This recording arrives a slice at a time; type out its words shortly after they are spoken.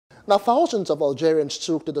Now, thousands of Algerians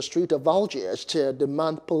took to the street of Algiers to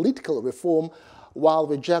demand political reform while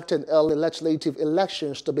rejecting early legislative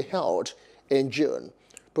elections to be held in June.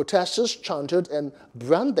 Protesters chanted and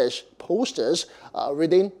brandished posters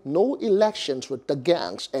reading "No elections with the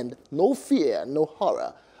gangs" and "No fear, no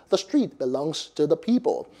horror. The street belongs to the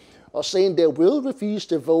people," saying they will refuse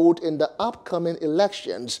to vote in the upcoming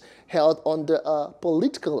elections held under a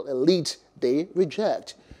political elite they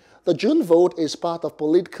reject. The June vote is part of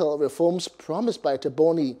political reforms promised by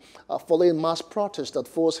Tebboune following mass protests that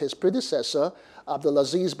forced his predecessor,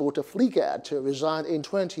 Abdelaziz Bouteflika, to resign in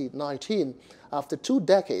 2019 after 2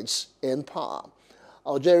 decades in power.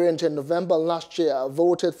 Algerians in November last year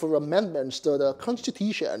voted for amendments to the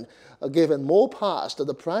constitution, giving more powers to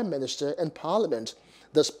the prime minister and parliament,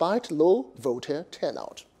 despite low voter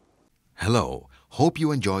turnout. Hello, hope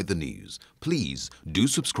you enjoyed the news. Please do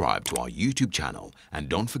subscribe to our YouTube channel and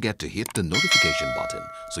don't forget to hit the notification button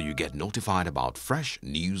so you get notified about fresh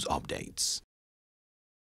news updates.